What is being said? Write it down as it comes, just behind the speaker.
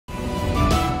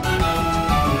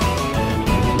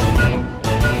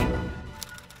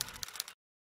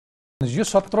यो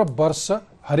 17 वर्ष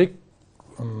हरेक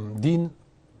दिन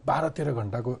 12-13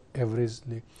 घण्टाको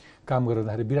एभरेजले काम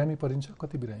गर्दाखेरि बिरामी परिन्छ?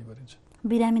 कति बिरामी परिन्छ?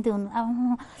 बिरामी त हुनु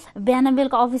अब बिहान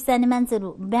बेलुका अफिस जाने मान्छेहरू,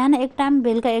 बिहान एक टाइम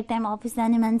बेलुका एक टाइम अफिस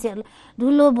जाने मान्छेहरू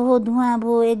धुलो भयो धुवाँ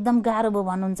भयो एकदम गाह्रो भयो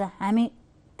भन्नुहुन्छ। हामी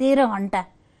 13 घण्टा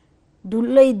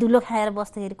धुलो खाएर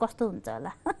बस्दाखेरि कस्तो हुन्छ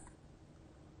होला।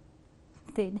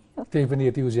 त्यही नै हो। त्यही पनि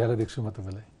यति उज्यालो देख्छु म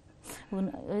तपाईँलाई।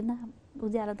 होइन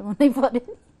उज्यालो त हुनै पर्यो।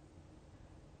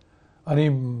 अनि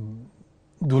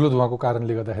धुलो धुवाँको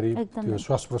कारणले गर्दाखेरि त्यो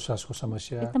श्वास प्रश्वासको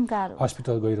समस्या, एकदम गाह्रो,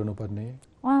 हस्पिटल गइरहनु पर्ने।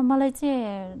 मलाई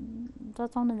चाहिँ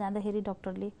जचाउन जाँदाखेरि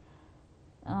डक्टरले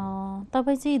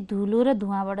तपाईँ चाहिँ धुलो र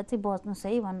धुवाँबाट चाहिँ बच्नुहोस्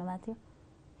है भन्नुभएको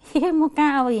थियो। म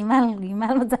कहाँ अब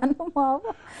हिमालमा जानु, म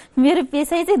अब मेरो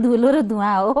पेसै चाहिँ धुलो र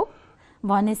धुवाँ हो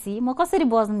भनेपछि म कसरी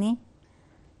बच्ने?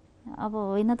 अब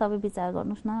होइन तपाईँ विचार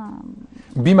गर्नुहोस्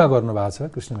न। बिमा गर्नुभएको छ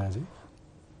कृष्णमाजी?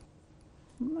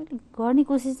 मैले गर्ने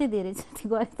कोसिस चाहिँ धेरै छ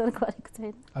गरेँ तर गरेको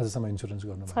छैन। आजसम्म इन्सुरेन्स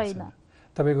गर्नुभएको छैन।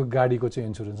 तपाईँको गाडीको चाहिँ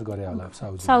इन्सुरेन्स गरे होला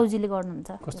साउजीले गर्नुहुन्छ।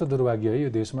 कस्तो दुर्भाग्य है यो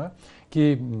देशमा कि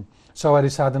सवारी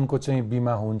साधनको चाहिँ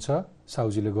बिमा हुन्छ,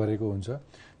 साउजीले गरेको हुन्छ।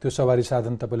 त्यो सवारी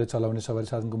साधन तपाईँले चलाउने सवारी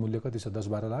साधनको मूल्य कति छ?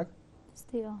 10-12 लाख।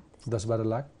 10-12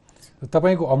 लाख।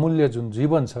 तपाईँको अमूल्य जुन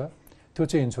जीवन छ त्यो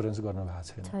चाहिँ इन्सुरेन्स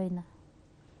गर्नुभएको छैन।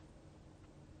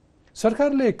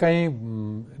 सरकारले कहीँ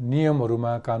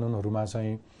नियमहरूमा कानुनहरूमा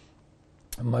चाहिँ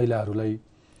महिलाहरूलाई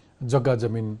जग्गा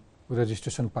जमिन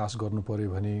रेजिस्ट्रेसन पास गर्नु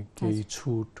पर्यो भने केही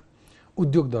छुट,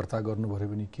 उद्योग दर्ता गर्नु पर्यो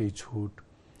भने केही छुट,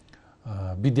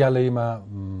 विद्यालयमा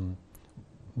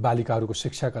बालिकाहरूको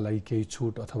शिक्षाका लागि केही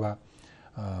छुट अथवा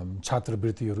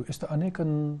छात्रवृत्तिहरू, यस्ता अनेकन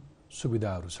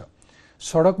सुविधाहरू छ।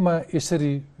 सडकमा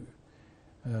यसरी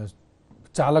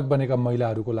चालक बनेका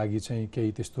महिलाहरूको लागि चाहिँ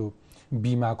केही त्यस्तो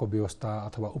बिमाको व्यवस्था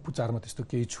अथवा उपचारमा त्यस्तो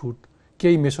केही छुट,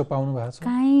 केही मेसो पाउनु भएको छ?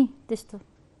 कहीँ त्यस्तो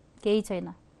केही छैन।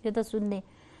 यो त सुन्ने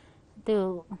त्यो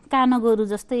कानो गोरु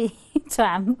जस्तै छ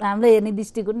हाम्रो हेर्ने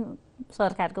दृष्टिकोण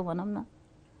सरकारको भनौँ न।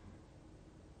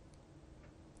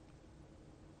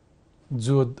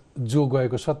 जो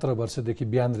गएको 17 वर्षदेखि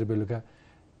बिहान र बेलुका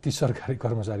ती सरकारी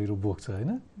कर्मचारीहरू बोक्छ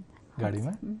होइन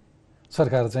गाडीमा,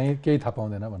 सरकार चाहिँ केही थाहा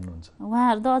पाउँदैन भन्नुहुन्छ।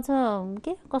 उहाँहरू त अझ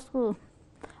के कसको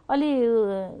अलि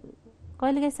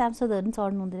कहिलेकाहीँ सांसदहरू पनि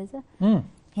चढ्नु हुँदो रहेछ।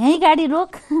 यहीँ गाडी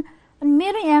रोक, अनि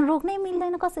मेरो यहाँ रोक्नै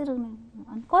मिल्दैन, कसरी रोक्ने?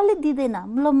 अनि कसले दिँदैन,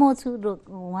 ल म छु रोक।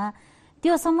 उहाँ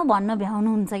त्योसम्म भन्न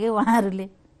भ्याउनुहुन्छ कि उहाँहरूले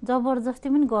जबरजस्ती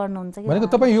पनि गर्नुहुन्छ कि। भनेको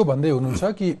तपाईँ यो भन्दै हुनुहुन्छ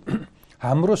कि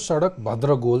हाम्रो सडक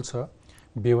भद्रगोल छ,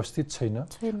 व्यवस्थित छैन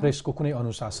र यसको कुनै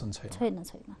अनुशासन छैन।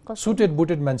 सुटेड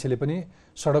बुटेड मान्छेले पनि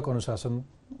सडक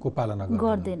अनुशासनको पालना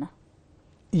गर्दैन।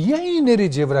 यहीँनेरि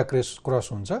जेब्रा क्रस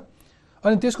हुन्छ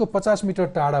अनि त्यसको 50 मिटर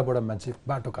टाढाबाट मान्छे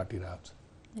बाटो काटिरहेको छ।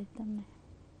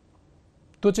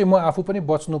 त्यो चाहिँ म आफू पनि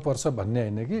बच्नुपर्छ भन्ने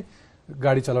होइन कि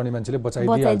गाडी चलाउने मान्छेले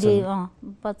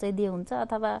बचाइदिए हुन्छ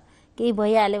अथवा केही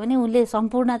भइहाल्यो भने उसले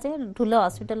सम्पूर्ण चाहिँ ठुलो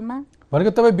हस्पिटलमा।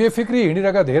 भनेको तपाईँ बेफिक्री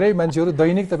हिँडिरहेका धेरै मान्छेहरू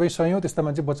दैनिक तपाईँ सयौँ त्यस्ता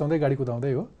मान्छे बचाउँदै गाडी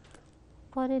कुदाउँदै हो।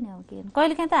 पऱ्यो नि अब के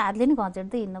कहिलेकाहीँ त हातले नि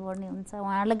घचेट्दै हिँड्नुपर्ने हुन्छ।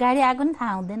 उहाँहरूलाई गाडी आएको नि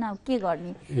थाहा हुँदैन, अब के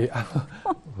गर्ने।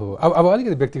 हो अब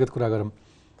अलिकति व्यक्तिगत कुरा गरौँ।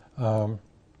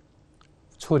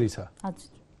 छोरी छ।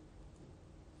 हजुर।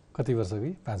 कति वर्ष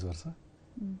कि? 5 वर्ष।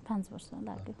 5 वर्ष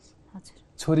लाग्यो। हजुर।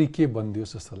 छोरी के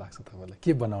बनिदियोस् जस्तो लाग्छ तपाईँलाई?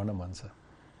 के बनाउन मन छ?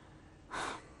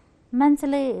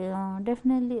 मान्छेलाई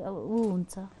डेफिनेटली अब ऊ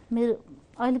हुन्छ मेरो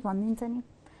अहिले भनिदिन्छ नि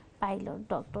पाइलट,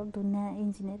 डक्टर, दुनियाँ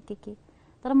इन्जिनियर के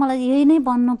तर मलाई यही नै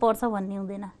बन्नुपर्छ भन्ने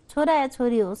हुँदैन। छोरा या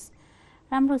छोरी होस्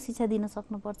राम्रो शिक्षा दिन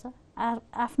सक्नुपर्छ।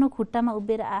 आफ्नो खुट्टामा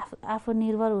उभिएर आफू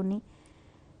निर्भर हुने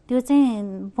त्यो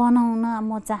चाहिँ बनाउन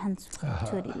म चाहन्छु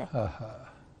छोरीलाई।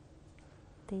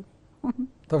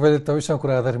 तपाईँसँग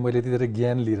कुरा गर्दाखेरि मैले यति धेरै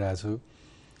ज्ञान लिइरहेको छु।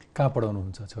 कहाँ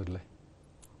पढाउनुहुन्छ छोरीलाई?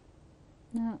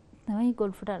 है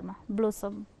गोलफुटारमा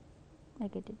ब्लोसम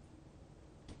एकाडेमी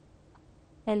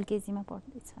एलकेजीमा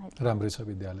पढ्दैछ। राम्रै छ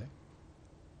विद्यालय?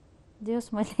 जे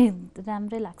होस् मैले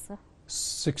राम्रै लाग्छ।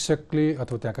 शिक्षकले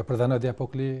अथवा त्यहाँका प्रधान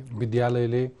अध्यापकले,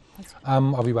 विद्यालयले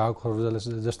आम अभिभावकहरू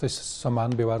जस्तै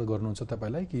समान व्यवहार गर्नुहुन्छ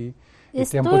तपाईँलाई कि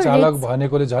टेम्पो चालक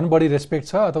भनेकोले झन् बढी रेस्पेक्ट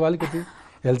छ अथवा अलिकति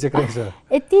हेलचेक रहेछ?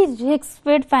 यति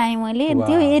रेस्पेक्ट पाएँ मैले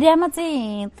त्यो एरियामा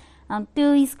चाहिँ। त्यो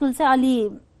स्कुल चाहिँ अलि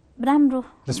राम्रो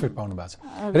रेस्पेक्ट पाउनु भएको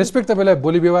छ। रेस्पेक्ट तपाईँलाई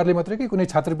बोली व्यवहारले मात्रै कि कुनै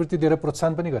छात्रवृत्ति दिएर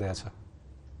प्रोत्साहन पनि गरेको छ?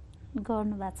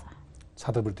 गर्नु भएको छ।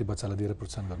 छात्रवृत्ति बच्चालाई दिएर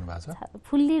प्रोत्साहन गर्नु भएको छ?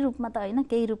 फुल्ली रूपमा त होइन,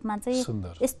 केही रूपमा चाहिँ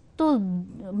यस्तो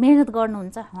मेहनत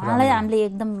गर्नुहुन्छ उहाँलाई हामीले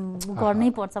एकदम गर्नै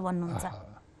पर्छ भन्नुहुन्छ।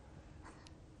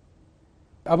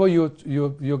 अब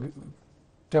यो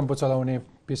टेम्पो चलाउने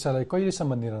पेसालाई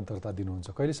कहिलेसम्म निरन्तरता दिनुहुन्छ?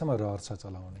 कहिलेसम्म रहर छ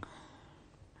चलाउने?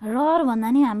 रहर भन्दा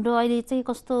नि हाम्रो अहिले चाहिँ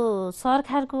कस्तो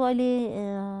सरकारको अहिले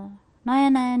नयाँ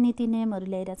नयाँ नीति नियमहरू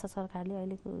ल्याइरहेछ सरकारले,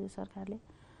 अहिलेको यो सरकारले।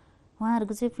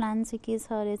 उहाँहरूको चाहिँ प्लान चाहिँ के छ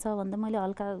रहेछ भन्दा मैले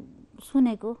हल्का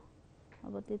सुनेको,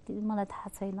 अब त्यति मलाई थाहा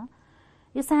छैन।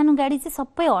 यो सानो गाडी चाहिँ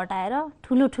सबै हटाएर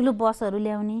ठुलो ठुलो बसहरू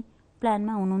ल्याउने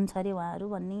प्लानमा हुनुहुन्छ अरे उहाँहरू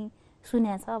भन्ने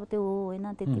सुनेको छ। अब त्यो हो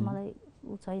होइन त्यति मलाई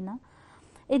ऊ छैन।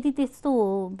 यदि त्यस्तो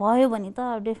भयो भने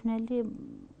त डेफिनेटली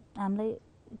हामीलाई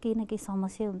केही न केही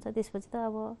समस्या हुन्छ। त्यसपछि त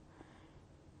अब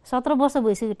 17 वर्ष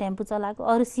भइसक्यो टेम्पो चलाएको,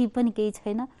 अरू सिप पनि केही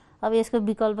छैन। अब यसको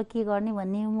विकल्प के गर्ने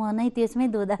भन्ने म नै त्यसमै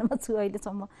दोधारमा छु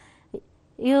अहिलेसम्म।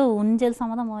 यो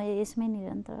हुन्जेलसम्म त म यसमै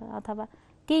निरन्तर, अथवा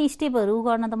केही स्टेपहरू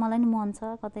गर्न त मलाई नि मन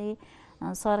छ। कतै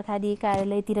सरकारी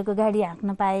कार्यालयतिरको गाडी हाँक्न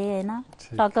पाएँ होइन,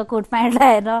 टक्क कोट प्यान्ट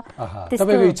लगाएर।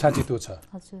 तपाईँको इच्छा चाहिँ त्यो छ?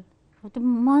 हजुर, त्यो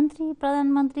मन्त्री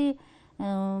प्रधानमन्त्री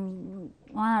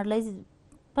उहाँहरूलाई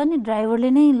पनि ड्राइभरले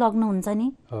नै लग्नुहुन्छ नि,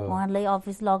 उहाँहरूलाई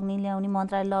अफिस लग्ने ल्याउने,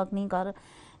 मन्त्रालय लग्ने, घर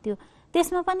त्यो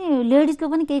त्यसमा पनि लेडिजको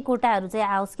पनि केही कोटाहरू चाहिँ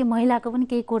आओस् कि, महिलाको पनि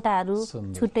केही कोटाहरू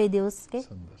छुट्याइदियोस् के।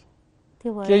 त्यो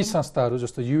भयो। केही संस्थाहरू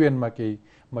जस्तो युएनमा केही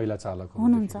महिला चालकहरू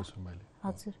हुनुहुन्छ।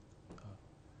 हजुर,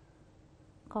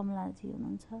 कमलाजी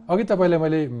हुनुहुन्छ। अघि तपाईँलाई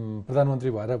मैले प्रधानमन्त्री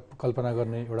भएर कल्पना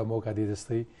गर्ने एउटा मौका दिए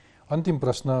जस्तै अन्तिम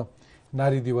प्रश्न,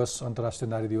 नारी दिवस, अन्तर्राष्ट्रिय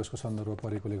नारी दिवसको सन्दर्भ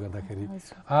परेकोले गर्दाखेरि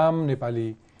आम नेपाली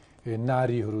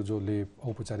नारीहरू जसले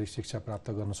औपचारिक शिक्षा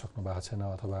प्राप्त गर्न सक्नु भएको छैन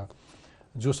अथवा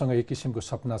जोसँग एक किसिमको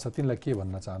सपना छ, तिनलाई के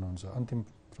भन्न चाहनुहुन्छ? अन्तिम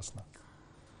प्रश्न।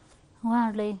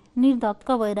 उहाँहरूलाई निर्धक्क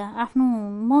भएर आफ्नो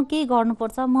म के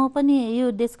गर्नुपर्छ, म पनि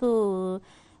यो देशको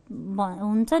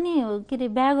हुन्छ नि के अरे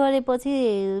बिहा गरेपछि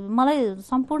मलाई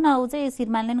सम्पूर्ण ऊ चाहिँ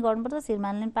श्रीमानले नै गर्नुपर्छ,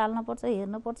 श्रीमानले नै पाल्नुपर्छ,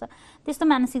 हेर्नुपर्छ, त्यस्तो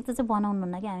मानसिकता चाहिँ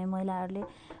बनाउनुहुन्न कि हामी महिलाहरूले।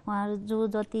 उहाँहरू जो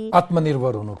जति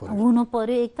आत्मनिर्भर हुनु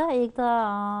पर्यो। एक त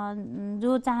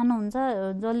जो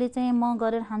चाहनुहुन्छ, जसले चाहिँ म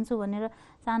गरेर खान्छु भनेर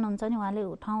चाहनुहुन्छ नि, उहाँले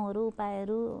ठाउँहरू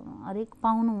उपायहरू हरेक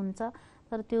पाउनुहुन्छ।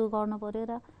 तर त्यो गर्नु पर्यो।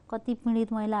 र कति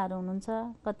पीडित महिलाहरू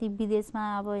हुनुहुन्छ, कति विदेशमा,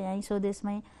 अब यहीँ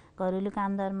स्वदेशमै घरेलु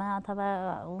कामदारमा अथवा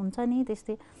हुन्छ नि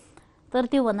त्यस्तै। तर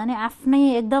त्यो भन्दा नि आफ्नै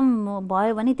एकदम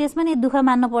भयो भने त्यसमा नि दुःख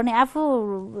मान्नुपर्ने, आफू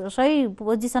सही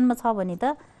पोजिसनमा छ भने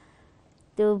त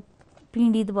त्यो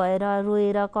पीडित भएर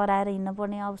रोएर कराएर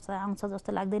हिँड्नुपर्ने अवस्था आउँछ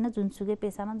जस्तो लाग्दैन, जुनसुकै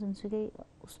पेसामा जुनसुकै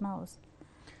उसमा होस्।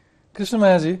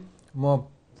 कृष्णमायाजी, म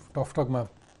टकमा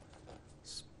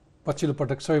पछिल्लो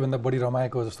पटक सबैभन्दा बढी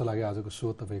रमाएको जस्तो लाग्यो आजको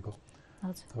सो तपाईँको।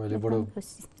 तपाईँले बडो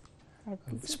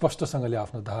स्पष्टसँगले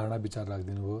आफ्नो धारणा विचार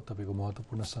राखिदिनु भयो। तपाईँको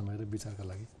महत्त्वपूर्ण समय र विचारका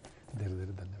लागि धेरै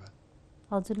धेरै धन्यवाद।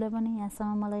 हजुरलाई पनि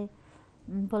यहाँसम्म मलाई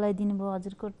बोलाइदिनु भयो,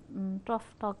 हजुरको टफ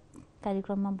टक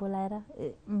कार्यक्रममा बोलाएर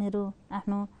मेरो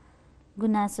आफ्नो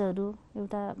गुनासोहरू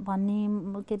एउटा भन्ने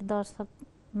के अरे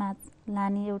दर्शकमा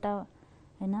लाने एउटा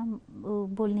होइन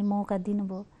बोल्ने मौका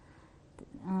दिनुभयो।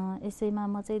 यसैमा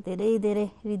म चाहिँ धेरै धेरै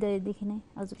हृदयदेखि नै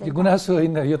हजुरलाई गुनासो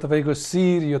होइन, यो तपाईँको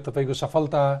शिर, यो तपाईँको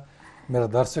सफलता मेरा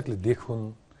दर्शकले देखुन्,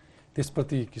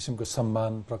 त्यसप्रति किसिमको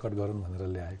सम्मान प्रकट गरून् भनेर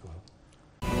ल्याएको हो।